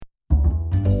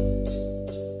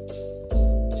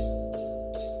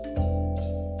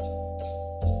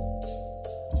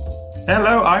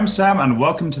Hello, I'm Sam and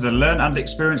welcome to the Learn and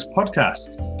Experience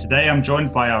podcast. Today I'm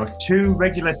joined by our two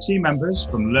regular team members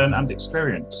from Learn and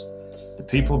Experience, the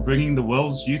people bringing the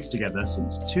world's youth together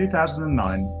since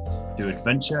 2009 through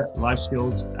adventure, life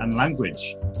skills and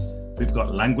language. We've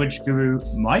got language guru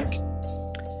Mike.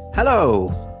 Hello.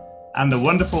 And the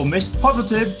wonderful Miss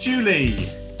Positive Julie.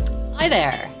 Hi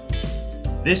there.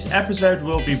 This episode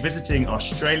will be visiting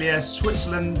Australia,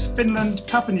 Switzerland, Finland,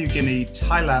 Papua New Guinea,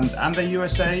 Thailand and the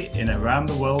USA in Around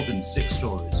the World in 6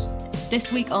 Stories.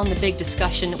 This week on The Big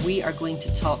Discussion, we are going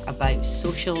to talk about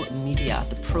social media,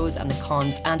 the pros and the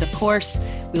cons, and of course,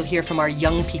 we'll hear from our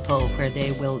young people where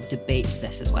they will debate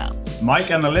this as well. Mike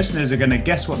and the listeners are going to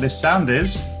guess what this sound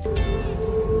is.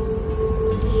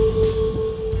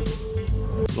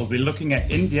 We'll be looking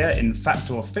at India in fact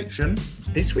or fiction.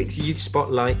 This week's Youth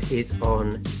Spotlight is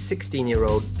on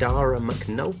 16-year-old Dara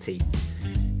McNulty,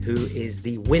 who is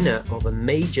the winner of a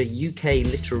major UK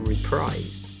literary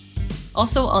prize.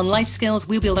 Also on life skills,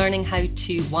 we'll be learning how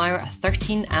to wire a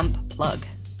 13-amp plug.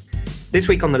 This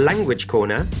week on the Language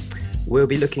Corner, we'll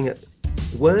be looking at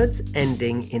words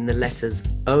ending in the letters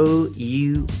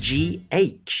O-U-G-H,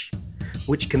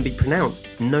 which can be pronounced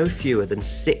no fewer than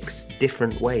 6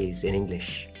 different ways in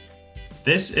English.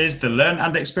 This is the Learn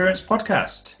and Experience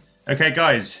podcast. Okay,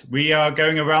 guys, we are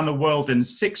going around the world in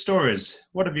 6 stories.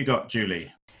 What have you got,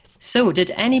 Julie? So, did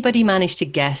anybody manage to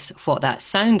guess what that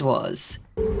sound was?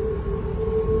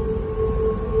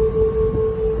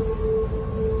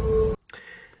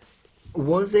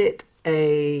 Was it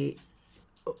a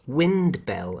wind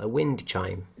bell, a wind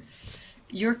chime?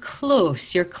 You're close.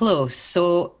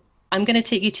 So, I'm going to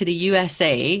take you to the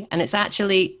USA, and it's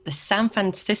actually the San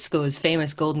Francisco's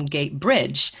famous Golden Gate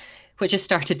Bridge, which has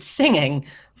started singing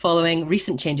following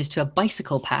recent changes to a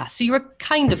bicycle path. So you were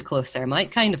kind of close there,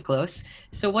 Mike, kind of close.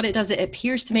 So what it does, it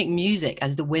appears to make music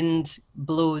as the wind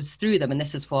blows through them, and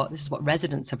this is what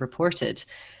residents have reported.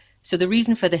 So the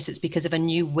reason for this is because of a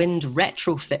new wind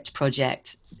retrofit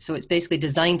project. So it's basically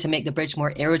designed to make the bridge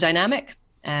more aerodynamic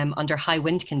under high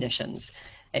wind conditions.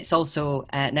 It's also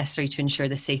necessary to ensure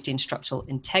the safety and structural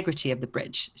integrity of the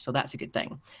bridge. So that's a good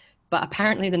thing. But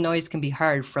apparently the noise can be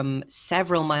heard from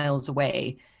several miles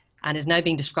away and is now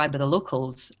being described by the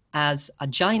locals as a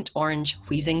giant orange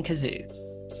wheezing kazoo.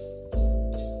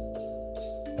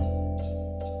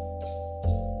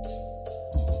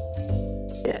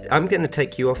 Yeah, I'm going to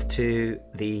take you off to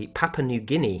the Papua New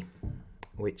Guinea,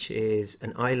 which is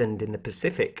an island in the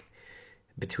Pacific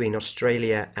between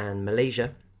Australia and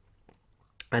Malaysia.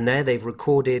 And there they've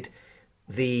recorded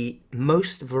the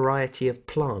most variety of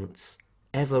plants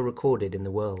ever recorded in the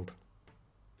world.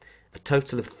 A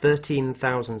total of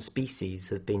 13,000 species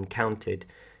has been counted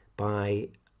by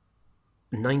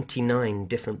 99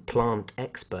 different plant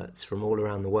experts from all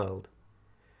around the world.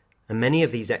 And many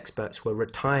of these experts were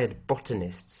retired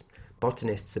botanists.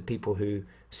 Botanists are people who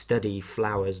study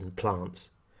flowers and plants.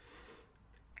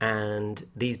 And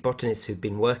these botanists who've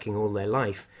been working all their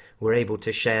life were able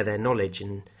to share their knowledge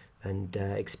and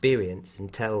experience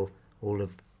and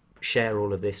share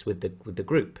all of this with the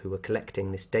group who are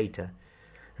collecting this data.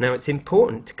 Now it's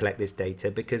important to collect this data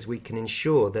because we can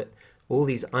ensure that all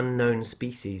these unknown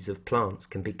species of plants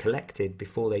can be collected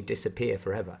before they disappear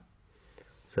forever.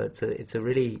 So it's a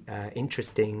really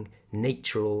interesting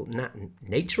natural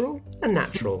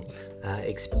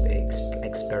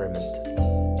experiment.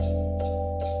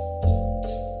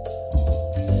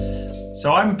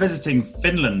 So I'm visiting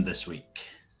Finland this week.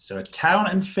 So a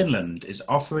town in Finland is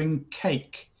offering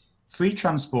cake, free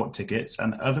transport tickets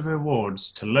and other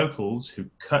rewards to locals who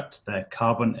cut their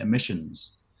carbon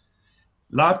emissions.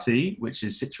 Lahti, which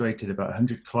is situated about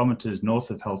 100 kilometers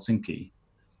north of Helsinki,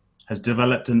 has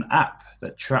developed an app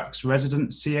that tracks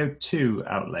resident CO2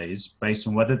 outlays based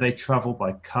on whether they travel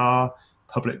by car,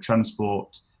 public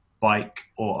transport,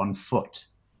 bike or on foot.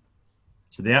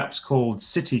 So the app's called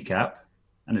CityCap,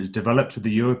 and it was developed with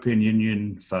the European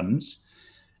Union funds,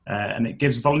 and it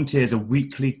gives volunteers a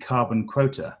weekly carbon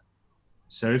quota.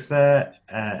 So if their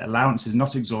allowance is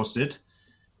not exhausted,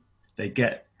 they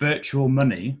get virtual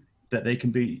money that can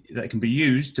be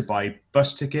used to buy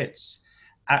bus tickets,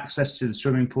 access to the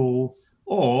swimming pool,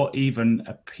 or even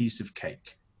a piece of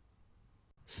cake.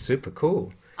 Super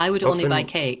cool. I would only buy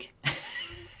cake.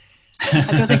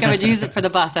 I don't think I would use it for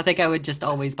the bus. I think I would just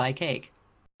always buy cake.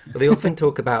 Well, they often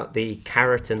talk about the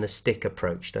carrot and the stick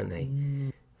approach, don't they,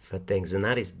 for things, and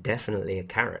that is definitely a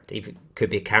carrot. Even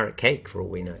could be a carrot cake for all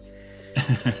we know.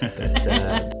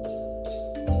 But,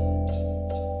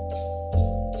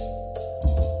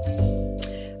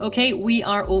 Okay, we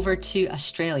are over to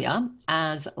Australia,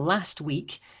 as last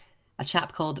week a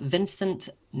chap called Vincent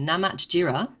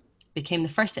Namatjira became the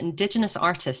first Indigenous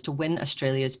artist to win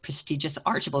Australia's prestigious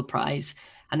Archibald Prize.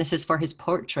 And this is for his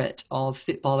portrait of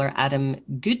footballer Adam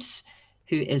Goodes,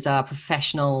 who is a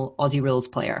professional Aussie rules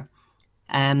player.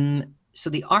 So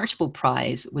the Archibald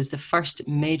Prize was the first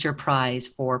major prize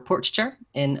for portraiture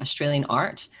in Australian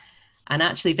art. And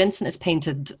actually, Vincent has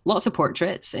painted lots of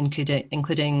portraits,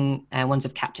 including ones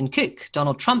of Captain Cook,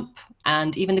 Donald Trump,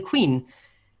 and even the Queen.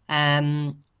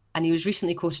 And he was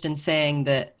recently quoted in saying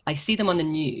that, "I see them on the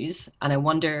news and I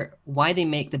wonder why they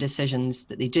make the decisions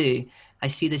that they do. I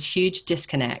see this huge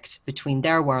disconnect between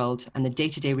their world and the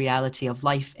day-to-day reality of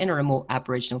life in a remote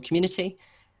Aboriginal community."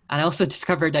 And I also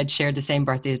discovered I'd shared the same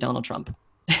birthday as Donald Trump.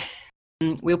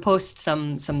 We'll post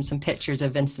some pictures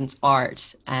of Vincent's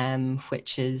art,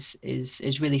 which is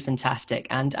really fantastic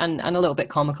and a little bit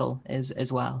comical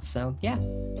as well. So yeah,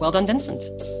 well done, Vincent.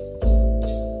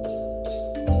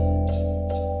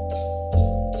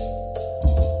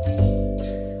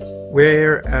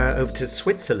 We're over to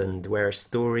Switzerland, where a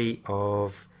story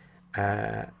of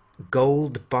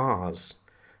gold bars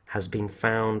has been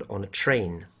found on a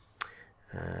train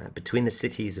between the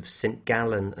cities of St.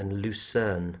 Gallen and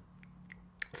Lucerne.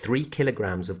 3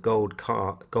 kilograms of gold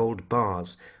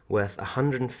bars worth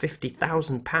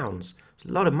 £150,000,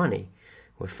 a lot of money,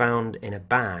 were found in a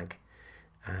bag.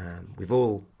 We've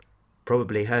all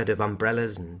probably heard of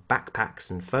umbrellas and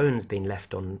backpacks and phones being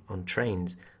left on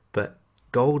trains, but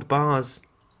gold bars,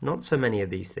 not so many of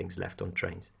these things left on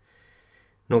trains.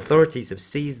 And authorities have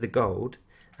seized the gold,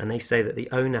 and they say that the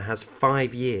owner has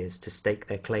 5 years to stake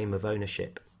their claim of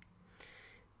ownership.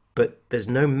 But there's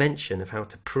no mention of how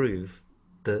to prove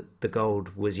that the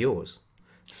gold was yours.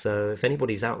 So if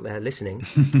anybody's out there listening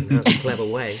and has a clever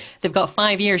way... They've got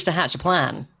 5 years to hatch a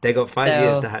plan. They've got 5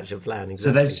 years to hatch a plan,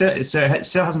 exactly. So it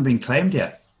still hasn't been claimed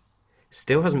yet?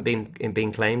 Still hasn't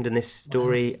been claimed, and this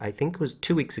story, I think, was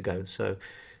 2 weeks ago, so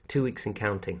 2 weeks and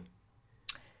counting.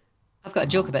 I've got a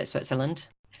joke about Switzerland.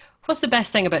 What's the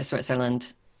best thing about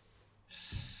Switzerland?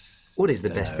 What is the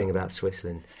best thing about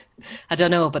Switzerland? I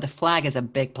don't know, but the flag is a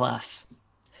big plus.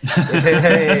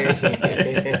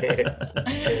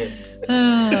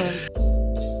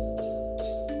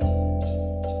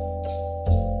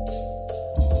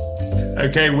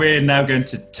 Okay, we're now going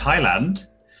to Thailand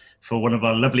for one of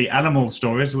our lovely animal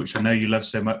stories, which I know you love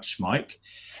so much, Mike.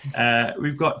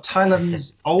 We've got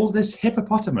Thailand's oldest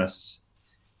hippopotamus,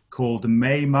 called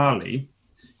May Marley,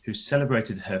 who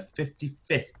celebrated her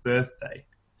 55th birthday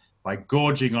by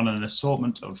gorging on an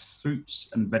assortment of fruits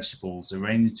and vegetables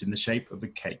arranged in the shape of a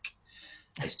cake,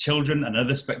 as children and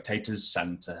other spectators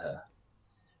sang to her.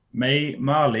 May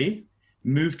Marley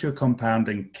moved to a compound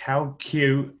in Khao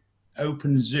Kiew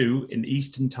Open Zoo in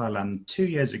eastern Thailand 2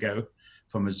 years ago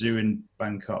from a zoo in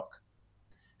Bangkok.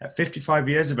 At 55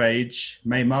 years of age,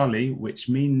 May Marley, which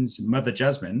means Mother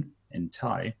Jasmine in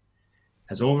Thai,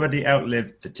 has already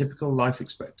outlived the typical life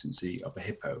expectancy of a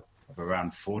hippo of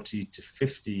around 40 to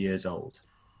 50 years old.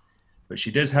 But she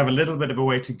does have a little bit of a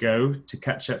way to go to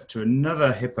catch up to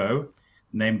another hippo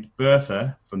named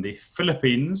Bertha from the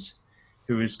Philippines,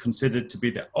 who is considered to be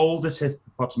the oldest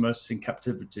hippopotamus in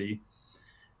captivity,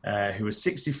 who was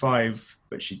 65,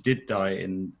 but she did die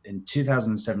in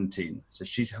 2017. So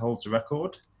she holds the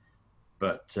record,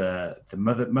 but the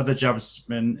mother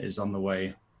Jasmine is on the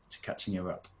way to catching her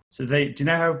up. So do you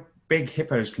know how big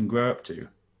hippos can grow up to?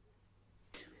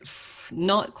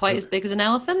 Not quite as big as an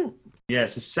elephant? Yeah,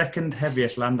 it's the second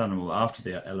heaviest land animal after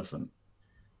the elephant.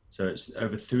 So it's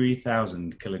over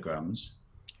 3,000 kilograms.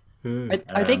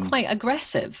 Are they quite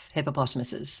aggressive,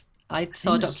 hippopotamuses? I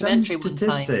saw a documentary one time.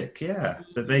 Statistic, yeah,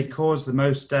 that they cause the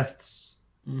most deaths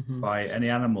by any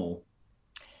animal.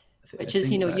 Which is,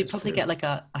 you'd probably get like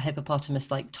a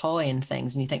hippopotamus like toy and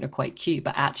things, and you think they're quite cute,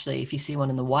 but actually, if you see one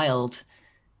in the wild,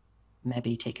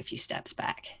 maybe take a few steps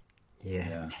back.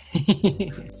 Yeah.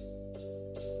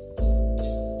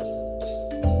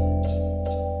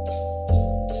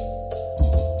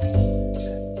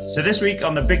 So this week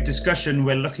on The Big Discussion,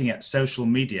 we're looking at social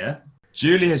media.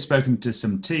 Julie has spoken to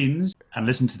some teens and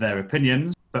listened to their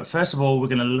opinions. But first of all, we're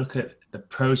going to look at the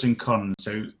pros and cons.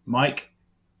 So Mike,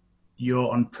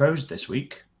 you're on pros this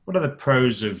week. What are the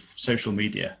pros of social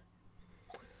media?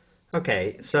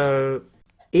 Okay, so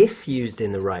if used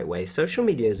in the right way, social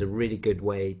media is a really good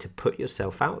way to put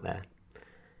yourself out there.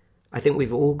 I think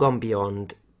we've all gone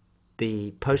beyond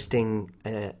the posting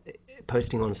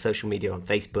on social media on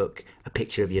Facebook a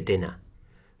picture of your dinner.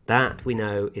 That we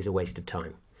know is a waste of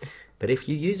time. But if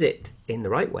you use it in the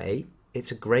right way,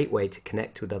 it's a great way to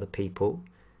connect with other people,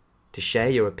 to share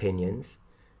your opinions,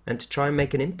 and to try and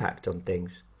make an impact on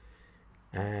things.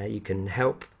 You can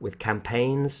help with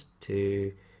campaigns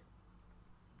to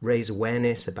raise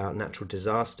awareness about natural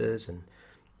disasters and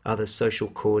other social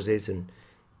causes, and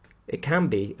it can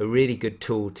be a really good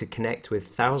tool to connect with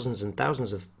thousands and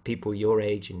thousands of people your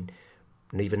age and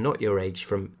even not your age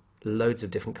from loads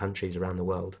of different countries around the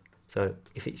world. So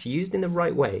if it's used in the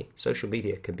right way, social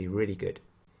media can be really good.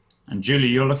 And Julie,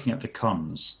 you're looking at the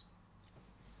cons.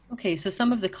 Okay, so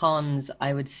some of the cons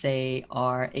I would say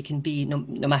are it can be,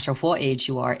 no matter what age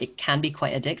you are, it can be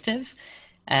quite addictive.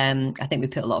 I think we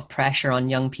put a lot of pressure on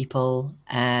young people,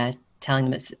 telling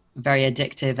them it's very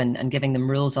addictive and giving them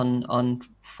rules on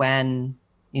when,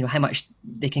 how much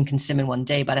they can consume in one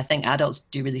day. But I think adults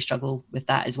do really struggle with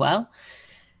that as well.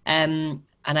 And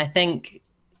I think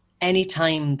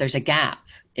anytime there's a gap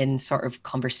in sort of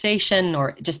conversation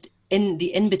or just in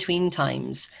the in-between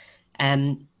times,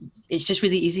 it's just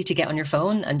really easy to get on your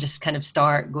phone and just kind of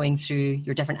start going through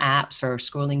your different apps or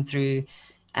scrolling through,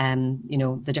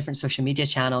 the different social media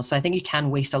channels. So I think you can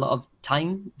waste a lot of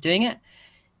time doing it.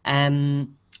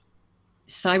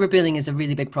 Cyberbullying is a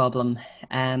really big problem.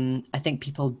 I think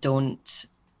people don't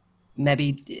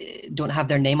have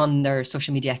their name on their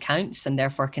social media accounts and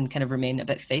therefore can kind of remain a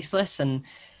bit faceless, and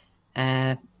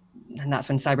that's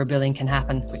when cyberbullying can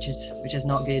happen, which is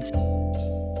not good.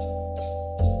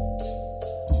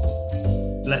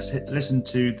 Let's listen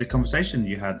to the conversation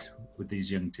you had with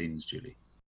these young teens, Julie.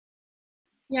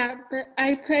 Yeah, but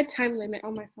I put a time limit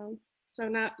on my phone, so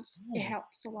now it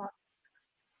helps a lot.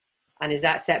 And is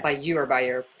that set by you or by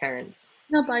your parents?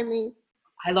 Not by me.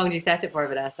 How long do you set it for,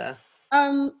 Vanessa?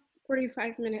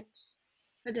 45 minutes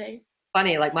a day.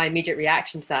 Funny, like my immediate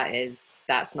reaction to that is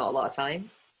that's not a lot of time,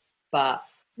 but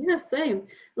yeah, same.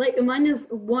 Like mine is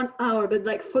 1 hour, but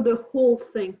like for the whole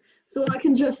thing, so I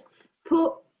can just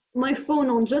put my phone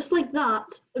on just like that,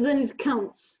 then it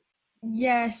counts.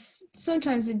 Yes,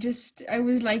 sometimes I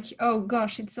was like, oh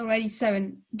gosh, it's already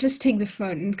 7, just take the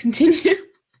phone and continue.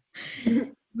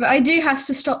 But I do have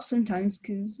to stop sometimes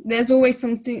because there's always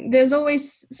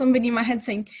somebody in my head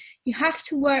saying, you have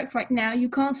to work right now, you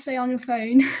can't stay on your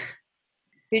phone. Who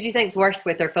do you think's worse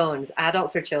with their phones,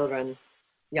 adults or children?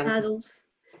 Young adults,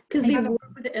 because they work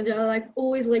with it and they're like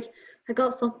always like, I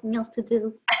got something else to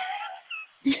do.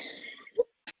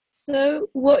 So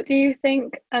what do you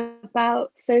think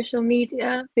about social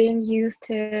media being used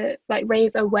to like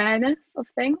raise awareness of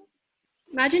things?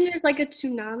 Imagine there's like a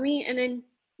tsunami, and then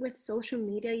with social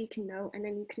media you can know and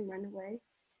then you can run away.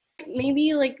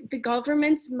 Maybe like the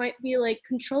governments might be like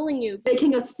controlling you,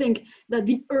 making us think that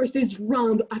the earth is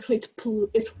round, actually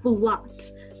it's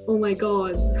flat. Oh my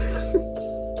god.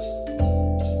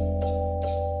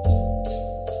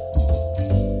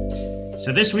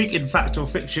 So this week in Fact or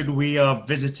Fiction, we are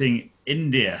visiting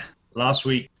India. Last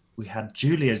week, we had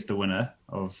Julie as the winner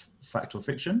of Fact or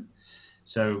Fiction.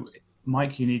 So,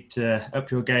 Mike, you need to up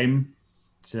your game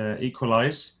to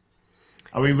equalise.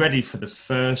 Are we ready for the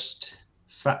first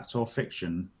Fact or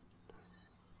Fiction?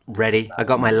 Ready. I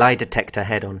got my lie detector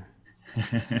head on.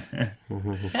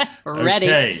 Ready.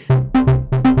 Okay.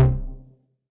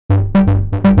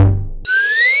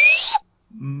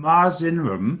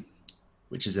 Marzinram,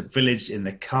 which is a village in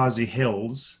the Khasi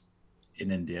Hills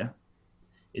in India,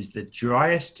 is the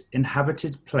driest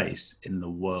inhabited place in the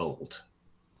world.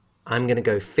 I'm going to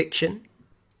go fiction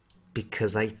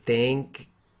because I think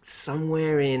I'm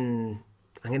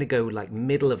going to go like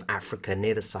middle of Africa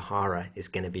near the Sahara is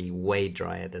going to be way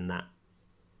drier than that.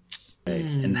 Okay.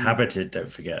 Inhabited, don't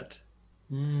forget.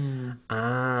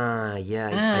 Ah, yeah,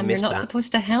 I missed that. You're not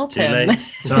supposed to help Too him. late.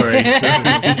 Sorry.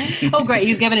 Oh, great,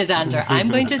 he's given his answer. I'm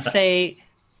going to say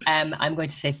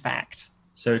fact.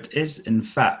 So it is, in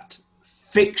fact,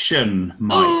 fiction,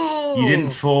 Mike. Oh! You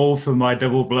didn't fall for my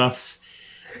double bluff.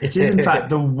 It is, in fact,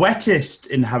 the wettest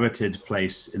inhabited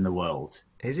place in the world.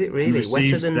 Is it really?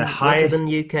 Wetter than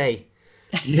UK?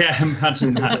 Yeah,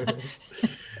 imagine that.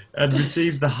 And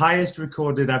receives the highest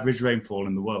recorded average rainfall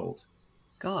in the world.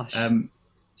 Gosh.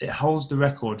 It holds the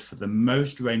record for the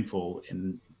most rainfall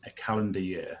in a calendar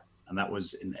year, and that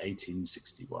was in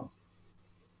 1861.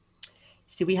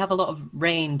 See, we have a lot of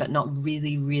rain, but not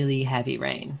really, really heavy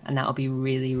rain, and that'll be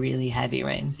really, really heavy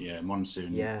rain. Yeah,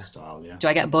 monsoon style, yeah. Do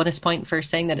I get a bonus point for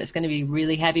saying that it's going to be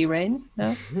really heavy rain?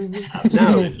 No?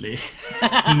 Absolutely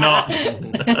not.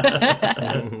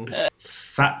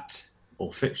 Fact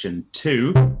or fiction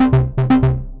 2.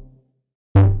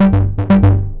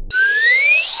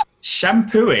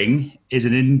 Shampooing is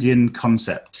an Indian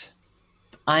concept.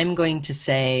 I'm going to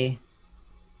say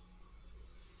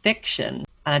fiction.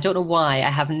 And I don't know why. I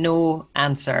have no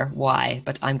answer why,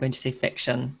 but I'm going to say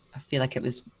fiction. I feel like it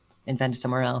was invented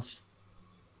somewhere else.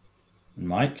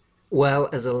 Mike? Well,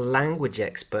 as a language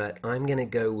expert, I'm going to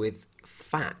go with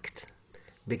fact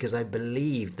because I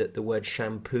believe that the word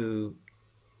shampoo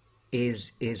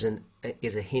is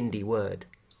a Hindi word.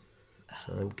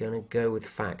 So I'm gonna go with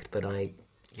fact, but I'm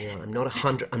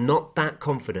not that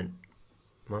confident,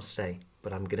 must say.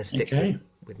 But I'm gonna stick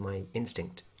with my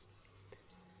instinct.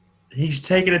 He's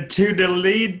taken a 2-0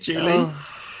 lead, Julie. Oh.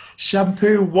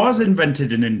 Shampoo was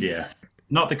invented in India.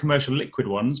 Not the commercial liquid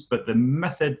ones, but the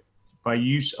method by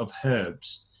use of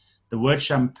herbs. The word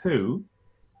shampoo,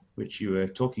 which you were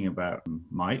talking about,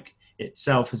 Mike,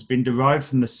 itself has been derived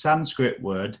from the Sanskrit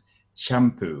word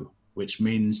shampoo, which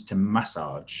means to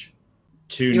massage.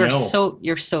 2-0.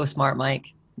 You're so smart, Mike.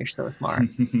 You're so smart.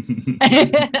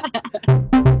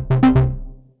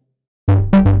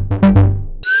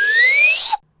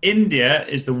 India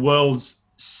is the world's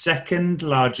second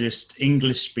largest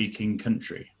English-speaking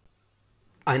country.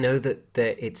 I know that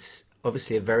it's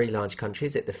obviously a very large country.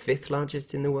 Is it the 5th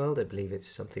largest in the world? I believe it's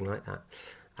something like that.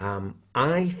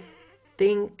 I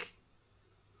think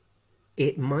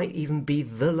it might even be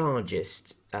the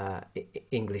largest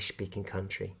English-speaking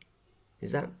country.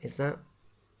 Is that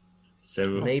so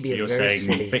maybe so a you're very saying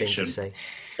silly fiction. thing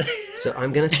to say? So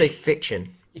I'm going to say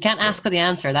fiction. You can't ask for the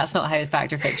answer. That's not how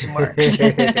fact or fiction works.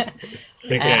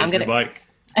 Okay, Mike,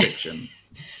 fiction.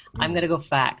 I'm going to go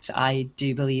fact. I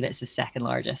do believe it's the second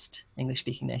largest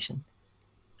English-speaking nation.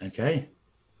 Okay.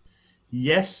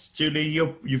 Yes, Julie,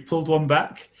 you've pulled one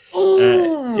back.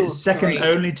 Ooh, it's second great.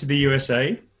 only to the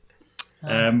USA,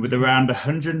 with around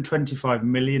 125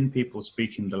 million people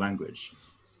speaking the language,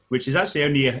 which is actually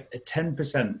only a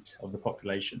 10% of the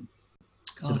population.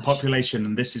 Gosh. So the population,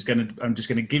 and I'm just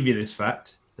going to give you this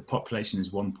fact, the population is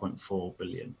 1.4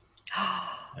 billion,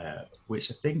 which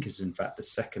I think is in fact the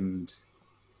second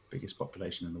biggest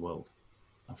population in the world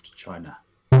after China.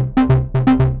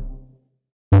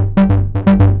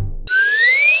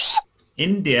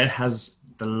 India has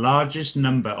the largest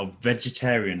number of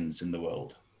vegetarians in the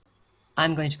world.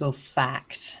 I'm going to go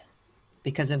fact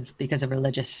because of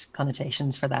religious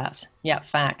connotations for that. Yeah,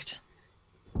 fact.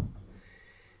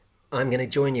 I'm going to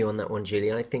join you on that one,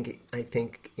 Julie. I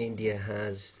think India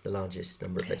has the largest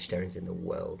number of vegetarians in the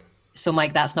world. So,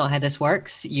 Mike, that's not how this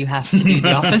works. You have to do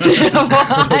the opposite of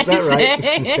what Is that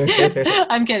right?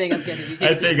 I'm kidding.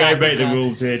 I think I make the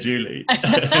rules here, Julie.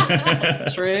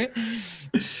 True.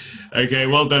 Okay,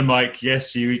 well done, Mike.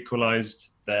 Yes, you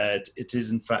equalised that. It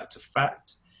is, in fact, a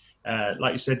fact.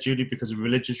 Like you said, Julie, because of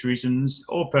religious reasons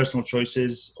or personal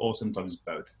choices, or sometimes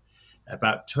both.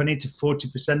 About 20 to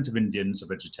 40% of Indians are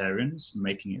vegetarians,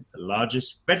 making it the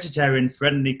largest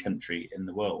vegetarian-friendly country in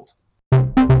the world.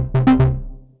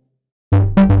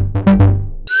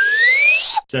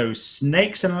 So,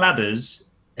 snakes and ladders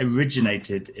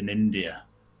originated in India.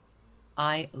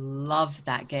 I love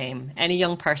that game. Any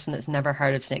young person that's never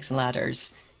heard of Snakes and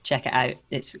Ladders, check it out.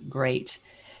 It's great.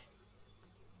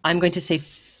 I'm going to say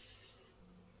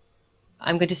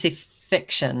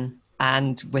fiction,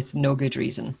 and with no good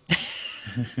reason.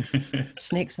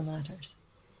 Snakes and Ladders.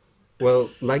 Well,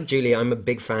 like Julie, I'm a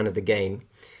big fan of the game.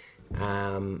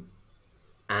 And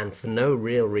for no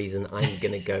real reason, I'm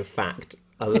going to go fact.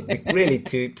 Really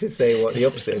to say what the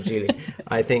opposite of Julie.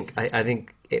 I think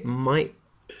it might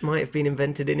have been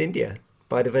invented in India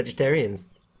by the vegetarians.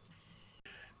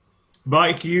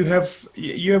 Mike, you have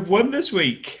won this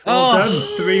week. Well done,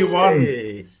 3-1.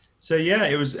 Hey. So yeah,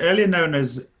 it was earlier known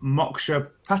as Moksha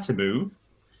Patabu,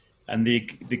 and the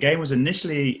game was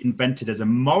initially invented as a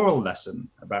moral lesson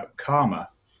about karma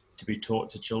to be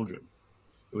taught to children.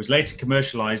 It was later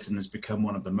commercialized and has become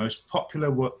one of the most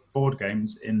popular board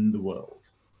games in the world.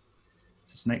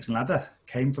 So Snakes and Ladder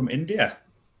came from India.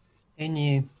 Who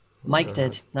knew? Mike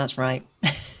did. That's right.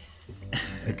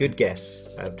 A good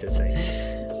guess, I have to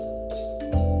say.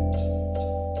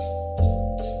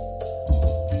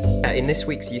 In this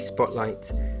week's Youth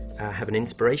Spotlight, I have an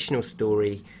inspirational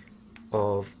story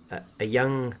of a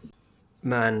young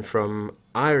man from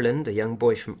Ireland, a young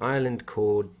boy from Ireland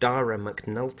called Dara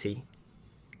McNulty,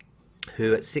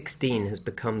 who at 16 has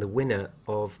become the winner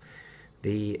of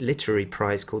the literary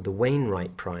prize called the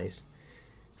Wainwright Prize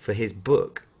for his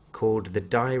book called The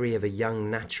Diary of a Young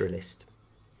Naturalist.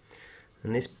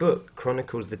 And this book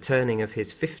chronicles the turning of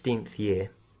his 15th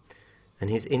year and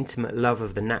his intimate love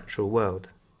of the natural world.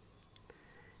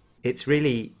 It's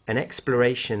really an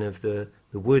exploration of the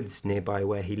woods nearby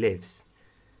where he lives.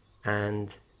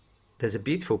 And there's a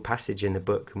beautiful passage in the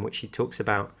book in which he talks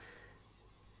about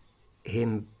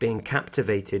him being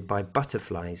captivated by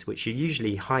butterflies, which are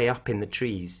usually high up in the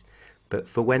trees, but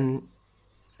for when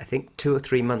I think 2 or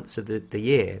 3 months of the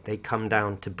year they come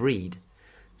down to breed,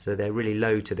 so they're really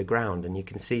low to the ground, and you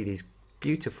can see these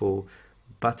beautiful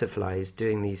butterflies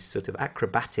doing these sort of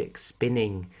acrobatic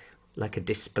spinning like a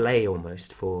display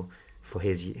almost for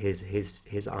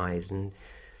his eyes. And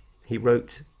he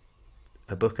wrote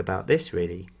a book about this,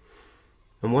 really.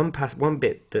 And one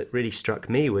bit that really struck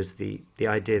me was the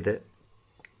idea that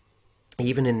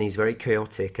even in these very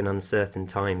chaotic and uncertain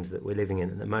times that we're living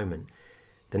in at the moment,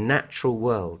 the natural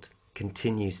world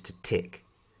continues to tick.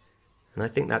 And I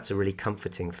think that's a really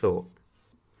comforting thought.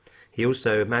 He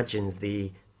also imagines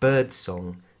the bird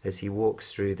song as he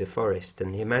walks through the forest,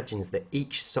 and he imagines that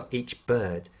each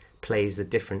bird plays a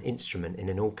different instrument in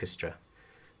an orchestra.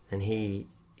 And he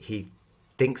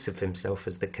thinks of himself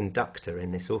as the conductor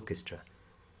in this orchestra.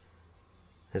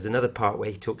 There's another part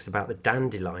where he talks about the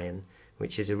dandelion,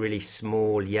 which is a really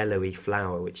small yellowy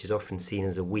flower which is often seen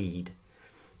as a weed.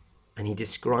 And he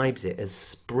describes it as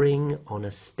spring on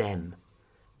a stem,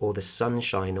 or the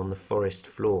sunshine on the forest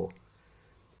floor,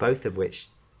 both of which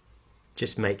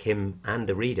just make him and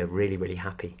the reader really, really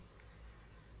happy.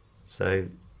 So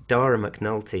Dara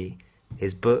McNulty,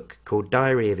 his book called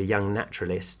Diary of a Young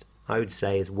Naturalist, I would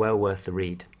say is well worth the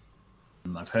read.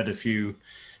 I've heard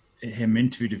him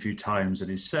interviewed a few times, and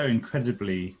he's so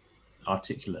incredibly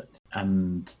articulate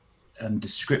and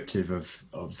descriptive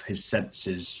of his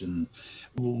senses. And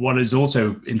what is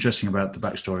also interesting about the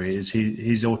backstory is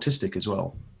he's autistic as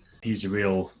well. He's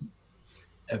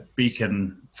a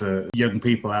beacon for young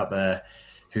people out there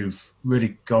who've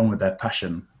really gone with their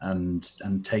passion and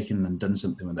taken and done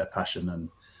something with their passion. And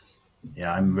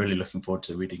yeah, I'm really looking forward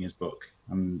to reading his book.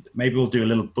 And maybe we'll do a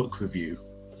little book review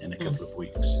in a couple of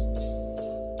weeks.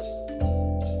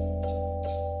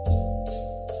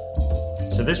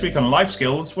 So this week on Life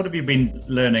Skills, what have you been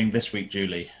learning this week,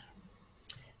 Julie?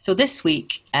 So this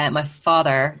week, my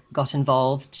father got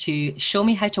involved to show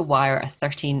me how to wire a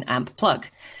 13 amp plug.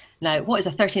 Now, what is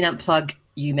a 13 amp plug,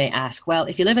 you may ask? Well,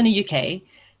 if you live in the UK,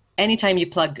 anytime you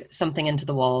plug something into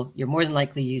the wall, you're more than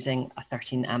likely using a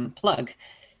 13 amp plug.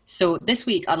 So this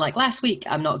week, unlike last week,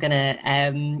 I'm not going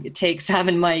to take Sam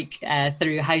and Mike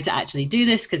through how to actually do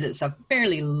this, because it's a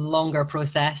fairly longer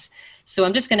process. So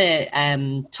I'm just going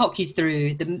to talk you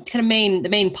through the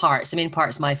main parts. The main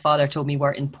parts my father told me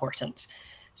were important.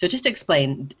 So just to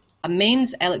explain, a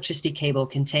mains electricity cable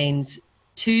contains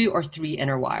 2 or 3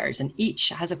 inner wires, and each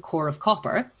has a core of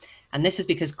copper. And this is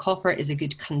because copper is a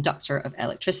good conductor of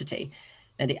electricity.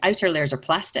 Now, the outer layers are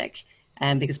plastic,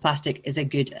 because plastic is a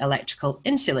good electrical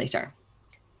insulator.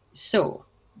 So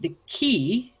the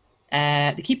key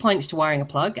points to wiring a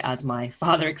plug, as my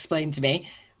father explained to me,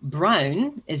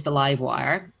 brown is the live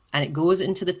wire, and it goes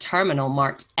into the terminal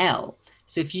marked L.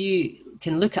 So if you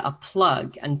can look at a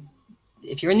plug, and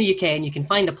if you're in the UK and you can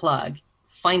find a plug,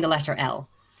 find the letter L.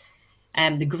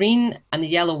 The green and the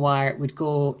yellow wire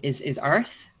is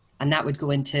earth, and that would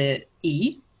go into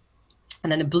E.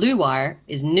 And then the blue wire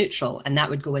is neutral, and that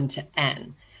would go into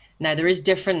N. Now, there is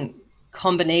different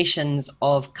combinations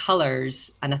of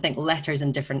colors and I think letters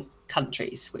in different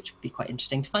countries, which would be quite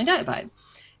interesting to find out about.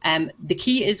 The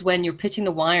key is when you're putting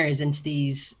the wires into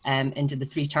these, into the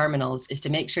 3 terminals, is to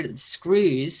make sure that the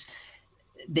screws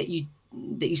that you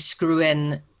screw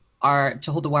in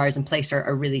to hold the wires in place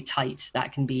are really tight.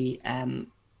 That can be an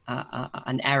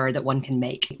error that one can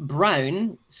make.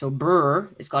 Brown, so brr,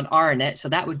 it's got an R in it, so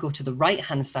that would go to the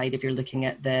right-hand side if you're looking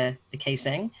at the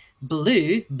casing.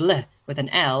 Blue, bleh, with an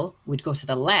L, would go to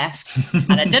the left,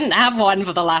 and I didn't have one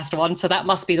for the last one, so that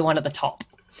must be the one at the top.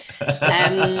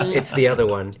 It's the other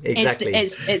one, exactly.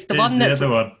 It's the one that's the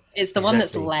other one. It's the one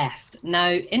that's left. Now,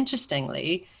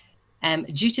 interestingly,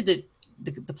 due to the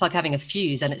plug having a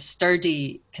fuse and its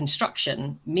sturdy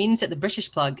construction, means that the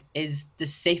British plug is the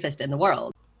safest in the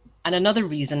world. And another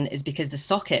reason is because the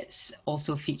sockets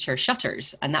also feature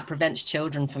shutters, and that prevents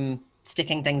children from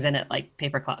sticking things in it like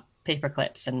paper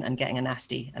clips and getting a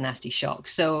nasty shock.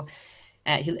 So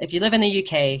if you live in the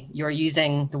UK, you're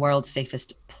using the world's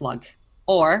safest plug.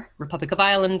 Or Republic of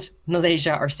Ireland,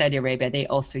 Malaysia, or Saudi Arabia, they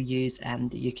also use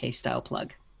the UK style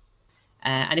plug.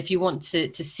 And if you want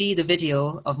to see the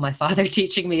video of my father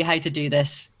teaching me how to do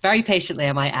this, very patiently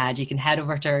I might add, you can head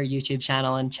over to our YouTube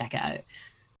channel and check it out.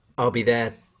 I'll be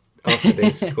there after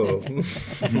this call.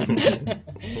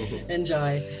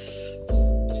 Enjoy.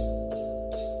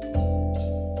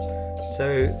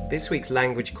 So this week's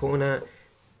Language Corner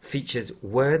features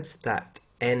words that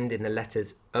end in the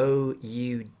letters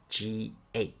O-U-G-H.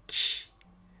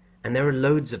 And there are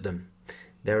loads of them.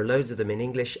 There are loads of them in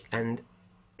English, and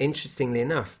interestingly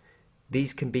enough,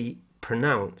 these can be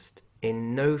pronounced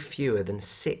in no fewer than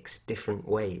 6 different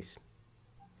ways.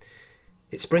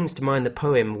 It springs to mind the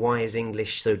poem Why is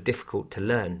English So Difficult to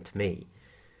Learn to me?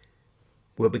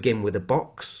 We'll begin with a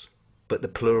box, but the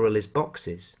plural is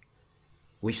boxes.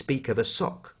 We speak of a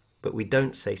sock, but we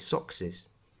don't say sockses.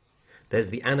 There's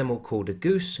the animal called a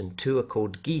goose, and two are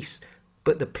called geese,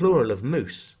 but the plural of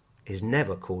moose is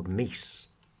never called meese.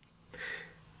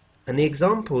 And the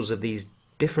examples of these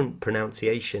different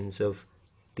pronunciations of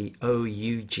the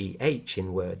O-U-G-H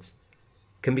in words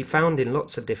can be found in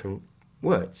lots of different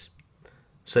words.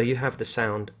 So you have the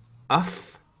sound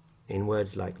uff in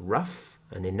words like rough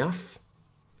and enough.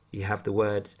 You have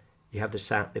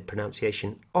the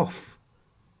pronunciation off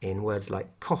in words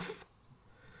like cough.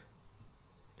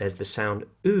 There's the sound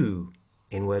oo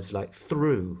in words like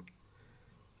through.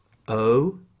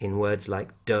 O in words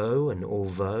like dough and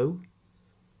although.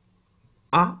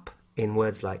 Up in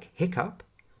words like hiccup.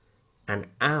 And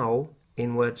ow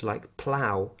in words like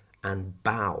plough and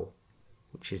bow,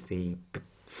 which is the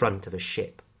front of a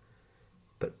ship.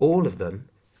 But all of them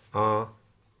are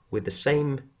with the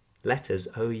same letters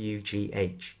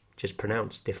O-U-G-H, just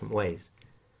pronounced different ways.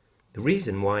 The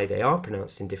reason why they are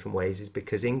pronounced in different ways is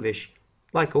because English,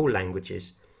 like all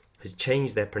languages, has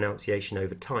changed their pronunciation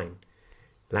over time.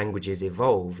 Languages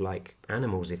evolve like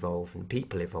animals evolve and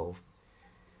people evolve.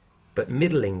 But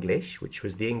Middle English, which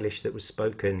was the English that was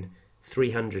spoken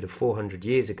 300 or 400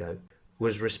 years ago,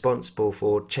 was responsible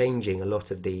for changing a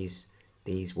lot of these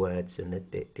words and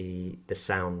the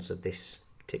sounds of this,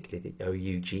 particularly the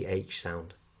O-U-G-H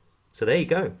sound. So there you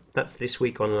go. That's this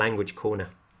week on Language Corner.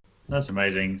 That's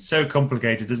amazing. So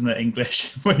complicated, isn't it,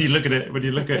 English? When you look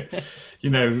at,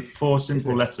 four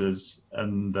simple letters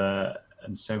and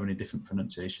so many different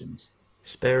pronunciations.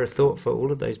 Spare a thought for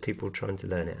all of those people trying to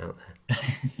learn it out there.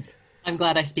 I'm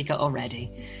glad I speak it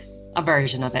already. A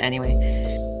version of it anyway.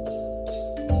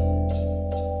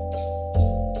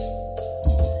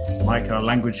 Mike, our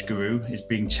language guru, is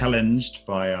being challenged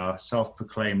by our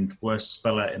self-proclaimed worst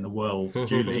speller in the world,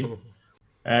 Julie.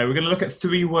 We're going to look at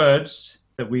 3 words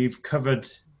that we've covered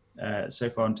so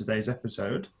far in today's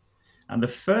episode. And the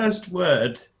first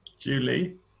word,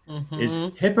 Julie, is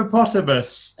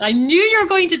hippopotamus. I knew you were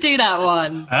going to do that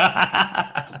one.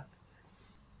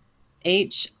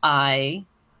 H-I-P-P-O.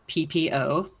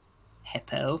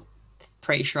 Hippo.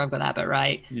 Pretty sure I've got that bit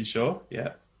right. You sure?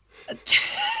 Yeah.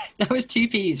 That was 2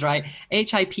 P's, right?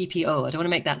 H-I-P-P-O. I don't want to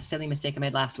make that silly mistake I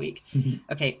made last week.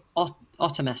 Okay.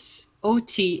 Otamus.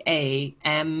 O-T-A-M-U-S.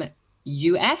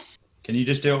 Can you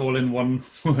just do it all in one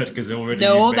word? Because already.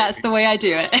 No, that's the way I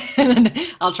do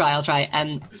it. I'll try.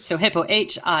 So hippo,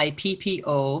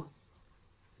 H-I-P-P-O.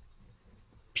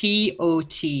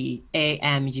 P-O-T-A-M-U-S.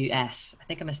 I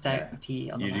think I missed out the P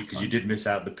on the last one. Because you did miss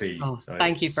out the P. Oh,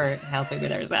 thank you for helping me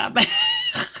there, Zab.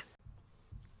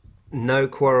 No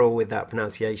quarrel with that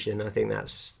pronunciation. I think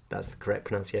that's the correct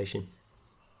pronunciation.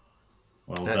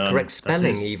 Well done. Correct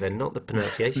spelling even, not the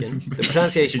pronunciation. The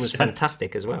pronunciation was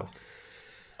fantastic as well.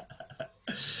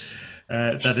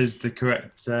 That is the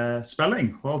correct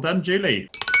spelling. Well done, Julie.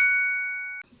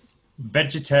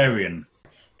 Vegetarian.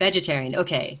 Vegetarian,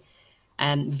 okay.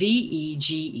 V-E-G-E-T-A-R-I-A-N.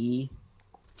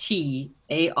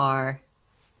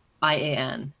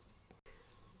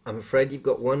 I'm afraid you've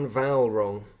got one vowel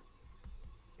wrong,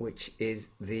 which is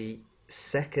the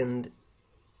second.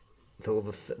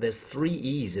 There's 3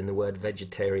 E's in the word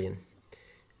vegetarian.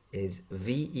 Is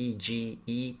V-E-G-E-T-E-R-I-A-N.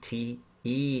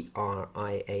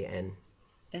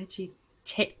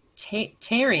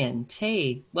 Vegetarian.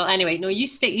 Well, anyway, no, you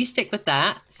stick with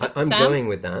that. I'm Sam? going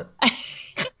with that.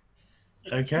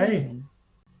 Okay.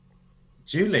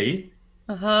 Julie,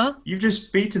 You've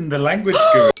just beaten the language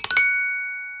guru.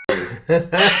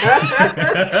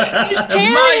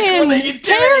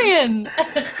 Vegetarian.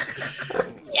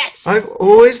 Yes. I've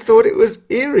always thought it was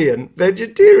Vegetarian.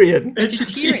 Vegetarian.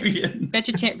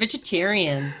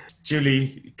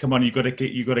 Julie, come on, you got to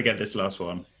get this last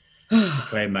one to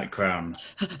claim that crown.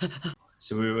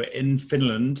 So we were in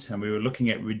Finland and we were looking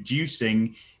at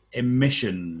reducing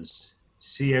emissions,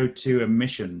 CO2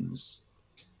 emissions.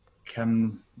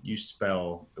 Can you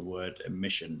spell the word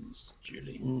emissions,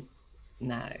 Julie?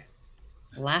 No.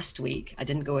 Last week, I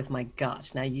didn't go with my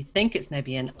gut. Now, you think it's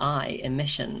maybe an I,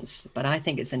 emissions, but I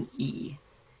think it's an E.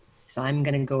 So I'm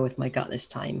going to go with my gut this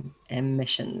time.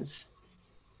 Emissions.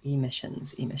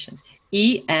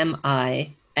 E-M-I-S-S-I-O-N-S.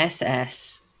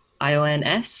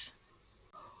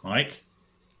 Mike?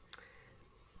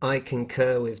 I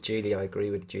concur with Julie. I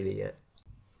agree with Julie, yeah.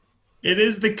 It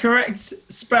is the correct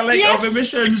spelling of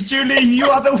emissions. Julie, you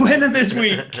are the winner this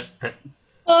week.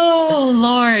 Oh,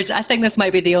 Lord. I think this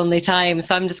might be the only time,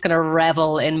 so I'm just going to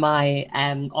revel in my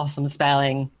awesome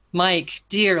spelling. Mike,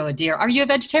 dear, oh dear. Are you a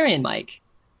vegetarian, Mike?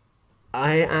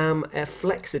 I am a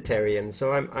flexitarian,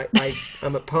 so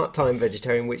I'm a part-time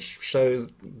vegetarian, which shows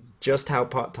just how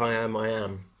part-time I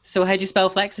am. So how do you spell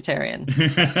flexitarian?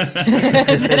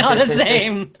 Is it not the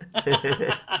same?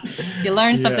 You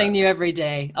learn something new every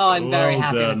day. Oh, I'm very Well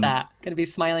happy done. with that. Going to be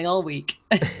smiling all week.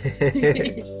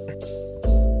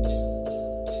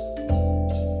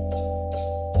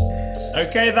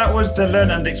 Okay, that was the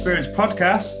Learn and Experience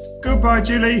podcast. Goodbye,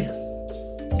 Julie.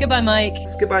 Goodbye, Mike.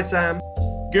 Goodbye, Sam.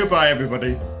 Goodbye,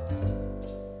 everybody.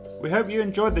 We hope you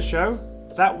enjoyed the show.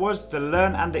 That was the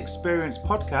Learn and Experience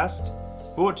podcast,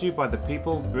 brought to you by the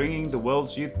people bringing the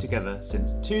world's youth together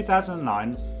since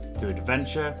 2009 through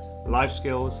adventure, life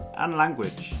skills, and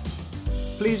language.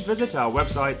 Please visit our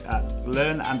website at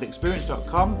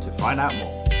learnandexperience.com to find out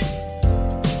more.